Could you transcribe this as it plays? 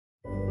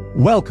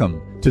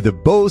Welcome to the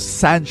Bo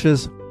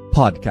Sanchez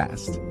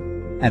podcast.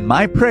 And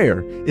my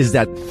prayer is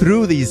that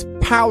through these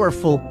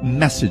powerful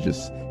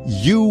messages,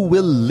 you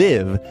will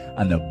live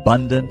an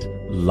abundant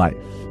life.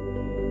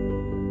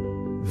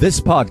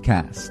 This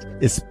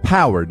podcast is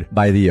powered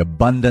by the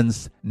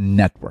Abundance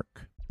Network.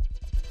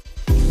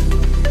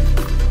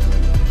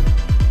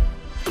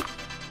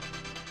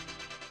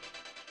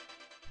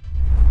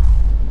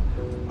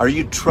 Are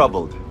you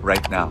troubled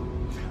right now?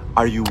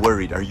 Are you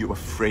worried? Are you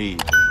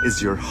afraid?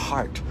 Is your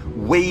heart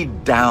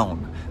weighed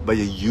down by a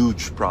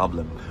huge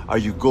problem? Are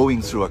you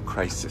going through a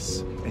crisis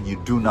and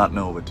you do not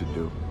know what to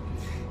do?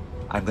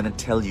 I'm going to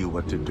tell you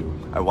what to do.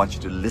 I want you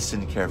to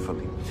listen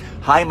carefully.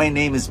 Hi, my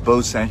name is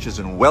Bo Sanchez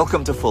and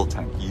welcome to Full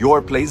Tank,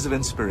 your place of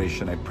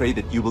inspiration. I pray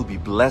that you will be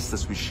blessed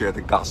as we share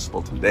the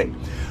gospel today.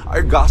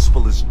 Our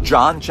gospel is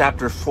John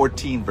chapter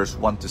 14, verse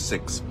 1 to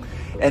 6.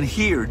 And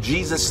here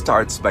Jesus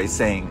starts by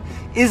saying,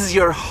 "Is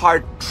your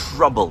heart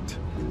troubled?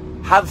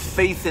 Have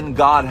faith in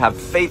God, have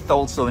faith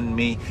also in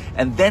me."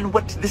 And then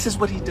this is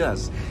what he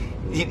does.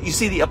 You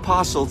see, the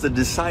apostles, the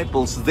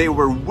disciples, they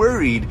were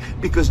worried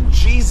because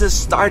Jesus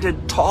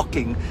started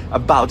talking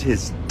about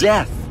his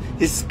death,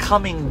 his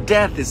coming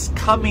death, his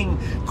coming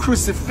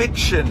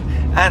crucifixion.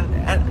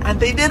 And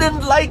they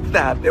didn't like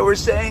that. They were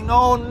saying,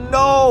 "Oh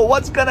no,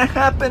 what's going to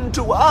happen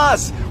to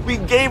us? We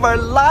gave our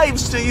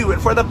lives to you.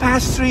 And for the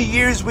past 3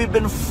 years, we've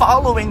been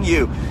following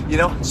you."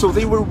 So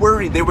they were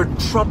worried. They were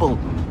troubled.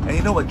 And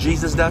you know what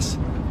Jesus does?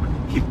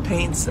 He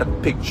paints a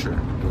picture,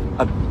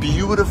 a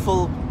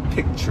beautiful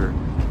picture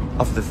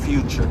of the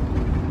future.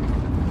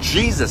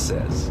 Jesus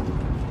says,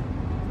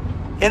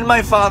 "In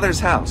my Father's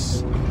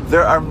house,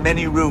 there are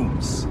many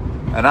rooms,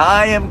 and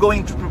I am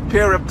going to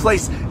prepare a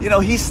place."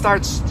 He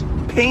starts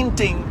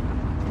painting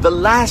the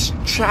last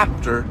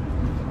chapter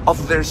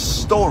of their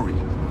story.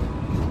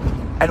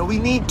 And we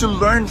need to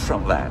learn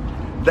from that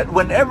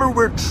whenever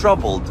we're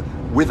troubled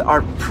with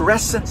our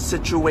present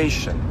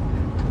situation,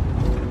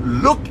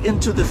 look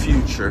into the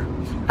future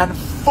and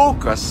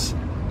focus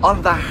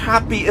on the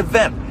happy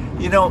event.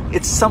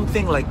 It's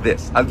something like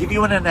this. I'll give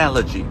you an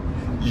analogy.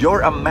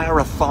 You're a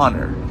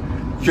marathoner.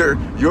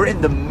 You're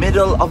in the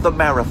middle of the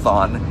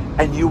marathon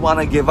and you want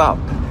to give up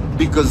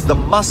because the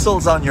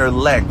muscles on your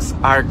legs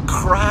are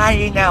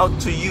crying out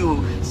to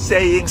you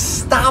saying,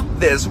 "Stop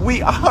this,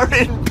 we are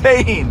in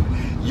pain."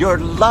 Your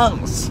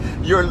lungs,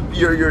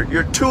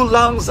 your two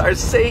lungs are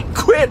saying,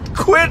 quit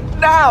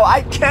now,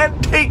 I can't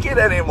take it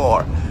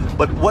anymore."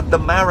 But what the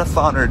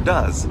marathoner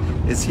does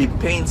is he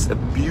paints a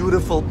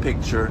beautiful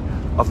picture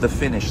of the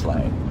finish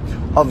line,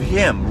 of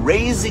him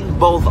raising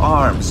both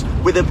arms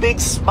with a big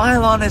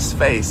smile on his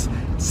face,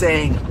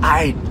 saying,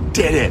 "I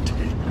did it.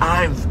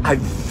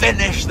 I've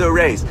finished the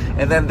race."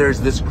 And then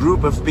there's this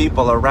group of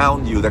people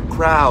around you, the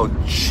crowd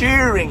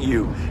cheering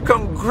you,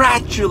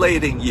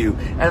 congratulating you,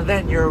 and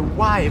then your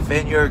wife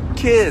and your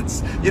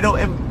kids,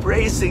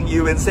 embracing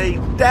you and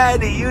saying,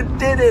 "Daddy, you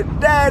did it.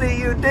 Daddy,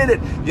 you did it."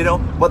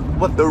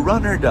 What the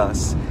runner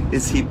does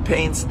is he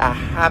paints a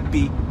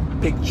happy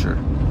picture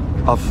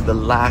of the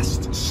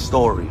last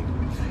story.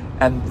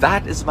 And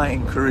that is my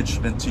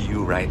encouragement to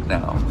you right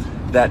now,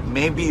 that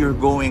maybe you're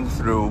going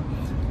through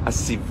a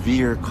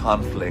severe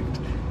conflict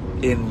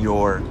in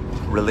your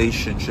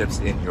relationships,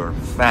 in your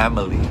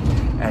family,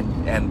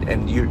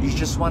 and you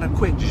just want to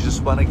quit, you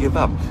just want to give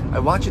up. I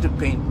want you to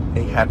paint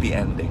a happy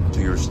ending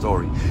to your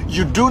story.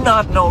 You do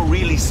not know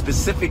really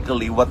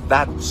specifically what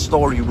that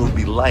story will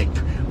be like,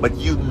 but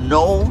you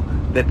know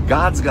that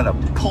God's gonna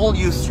pull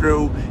you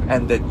through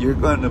and that you're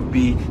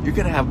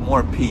gonna have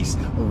more peace.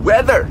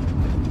 Whether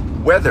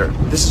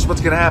this is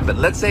what's gonna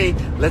happen. Let's say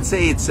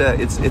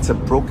it's a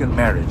broken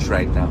marriage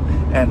right now,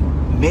 and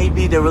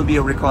maybe there will be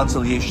a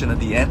reconciliation at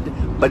the end,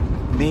 but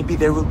maybe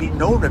there will be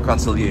no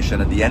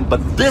reconciliation at the end. But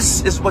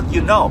this is what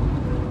you know,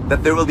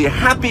 that there will be a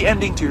happy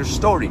ending to your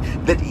story,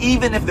 that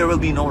even if there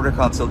will be no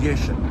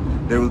reconciliation,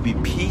 there will be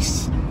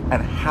peace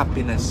and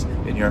happiness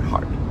in your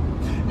heart.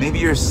 Maybe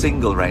you're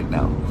single right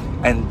now,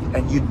 and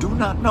you do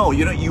not know.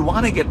 You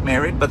want to get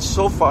married, but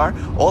so far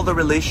all the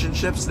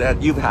relationships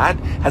that you've had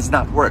has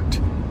not worked.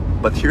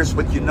 But here's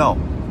what you know,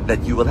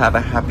 that you will have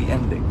a happy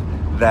ending,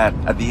 that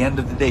at the end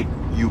of the day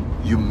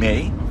you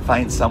may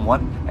find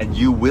someone and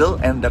you will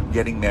end up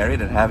getting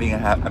married and having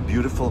a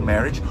beautiful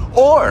marriage,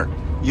 or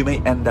you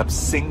may end up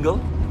single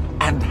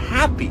and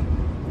happy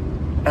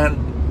and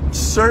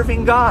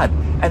serving God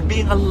and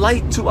being a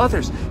light to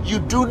others. You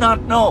do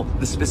not know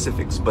the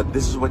specifics, but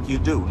this is what you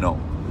do know,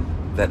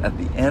 that at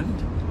the end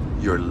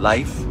your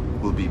life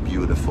will be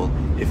beautiful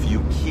if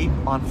you keep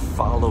on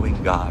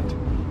following God.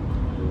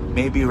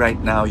 Maybe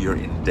right now you're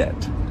in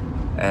debt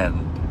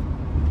and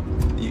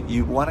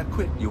you want to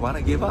quit, you want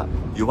to give up,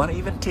 you want to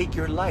even take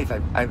your life.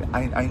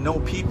 I know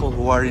people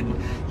who are in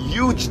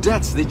huge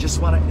debts, they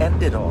just want to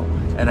end it all.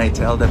 And I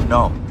tell them,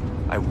 no,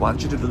 I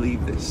want you to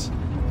believe this,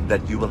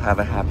 that you will have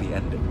a happy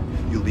ending.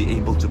 You'll be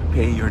able to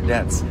pay your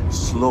debts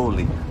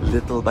slowly,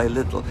 little by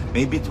little.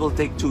 Maybe it will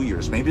take 2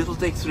 years, maybe it will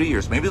take 3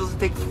 years, maybe it will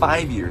take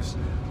 5 years,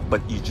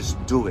 but you just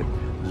do it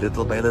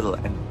little by little,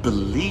 and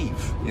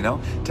believe,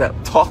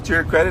 talk to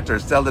your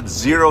creditors, tell them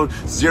zero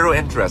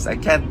interest, I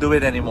can't do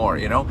it anymore,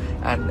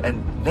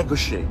 and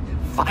negotiate,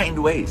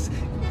 find ways,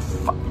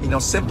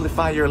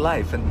 simplify your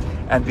life,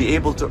 and be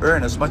able to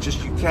earn as much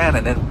as you can,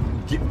 and then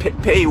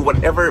pay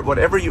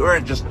whatever you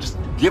earn, just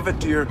give it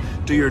to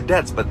your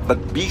debts,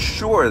 but be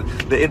sure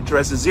the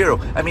interest is zero.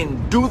 I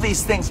mean, do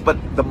these things, but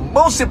the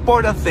most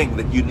important thing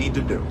that you need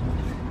to do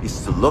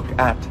is to look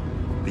at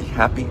the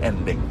happy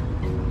ending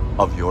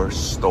of your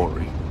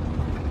story.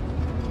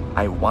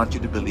 I want you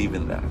to believe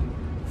in that.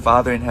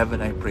 Father in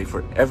heaven, I pray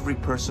for every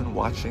person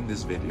watching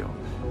this video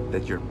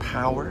that your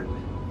power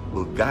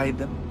will guide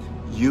them,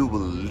 you will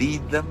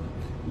lead them,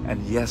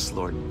 and yes,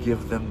 Lord,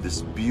 give them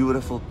this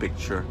beautiful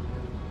picture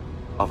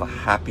of a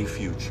happy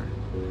future.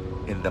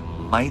 In the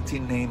mighty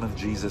name of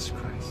Jesus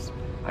Christ,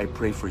 I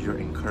pray for your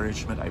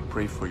encouragement, I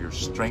pray for your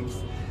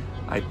strength,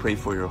 I pray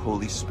for your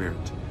Holy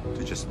Spirit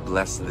to just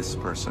bless this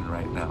person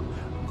right now,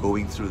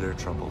 going through their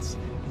troubles.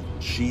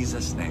 In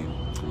Jesus' name,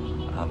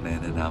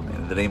 amen and amen.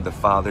 In the name of the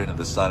Father, and of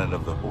the Son, and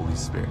of the Holy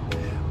Spirit.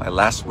 My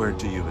last word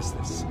to you is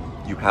this: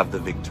 you have the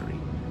victory.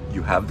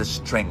 You have the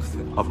strength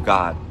of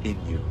God in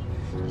you.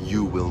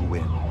 You will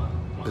win.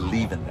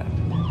 Believe in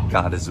that.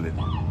 God is with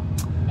you.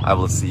 I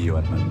will see you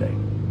on Monday.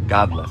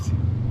 God bless you.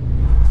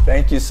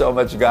 Thank you so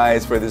much,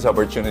 guys, for this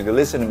opportunity.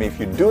 Listen to me. If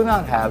you do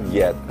not have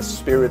yet a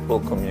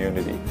spiritual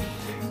community,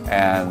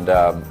 and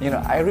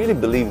I really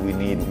believe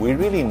we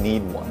really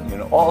need one.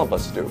 All of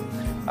us do.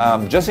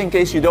 Just in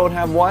case you don't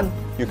have one,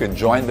 you can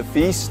join the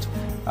feast.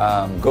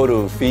 Go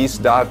to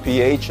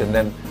feast.ph and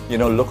then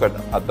look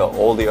at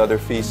all the other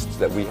feasts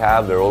that we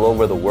have. They're all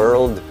over the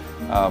world.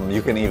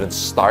 You can even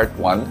start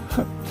one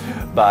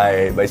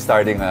by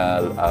starting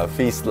a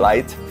feast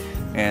light.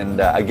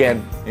 And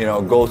again,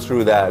 go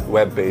through that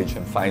webpage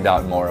and find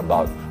out more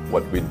about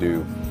what we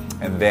do.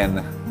 And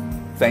then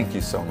thank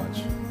you so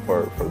much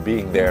for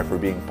being there, for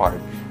being part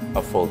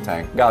of Full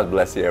Tank. God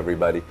bless you,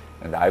 everybody,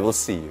 and I will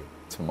see you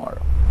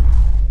tomorrow.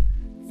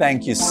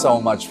 Thank you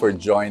so much for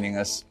joining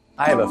us.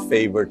 I have a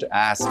favor to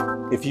ask.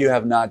 If you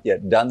have not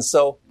yet done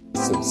so,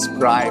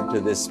 subscribe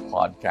to this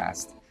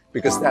podcast,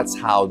 because that's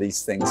how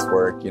these things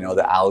work,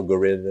 the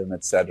algorithm,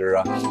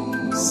 etc.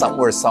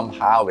 Somewhere,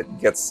 somehow, it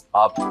gets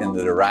up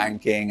into the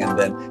ranking, and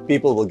then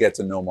people will get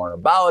to know more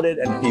about it,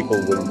 and people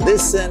will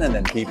listen, and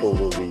then people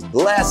will be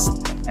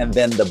blessed, and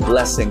then the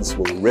blessings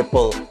will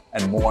ripple,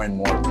 and more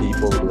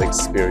people will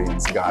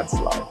experience God's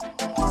love.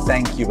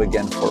 Thank you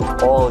again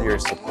for all your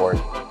support,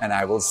 and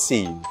I will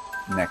see you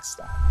next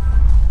time.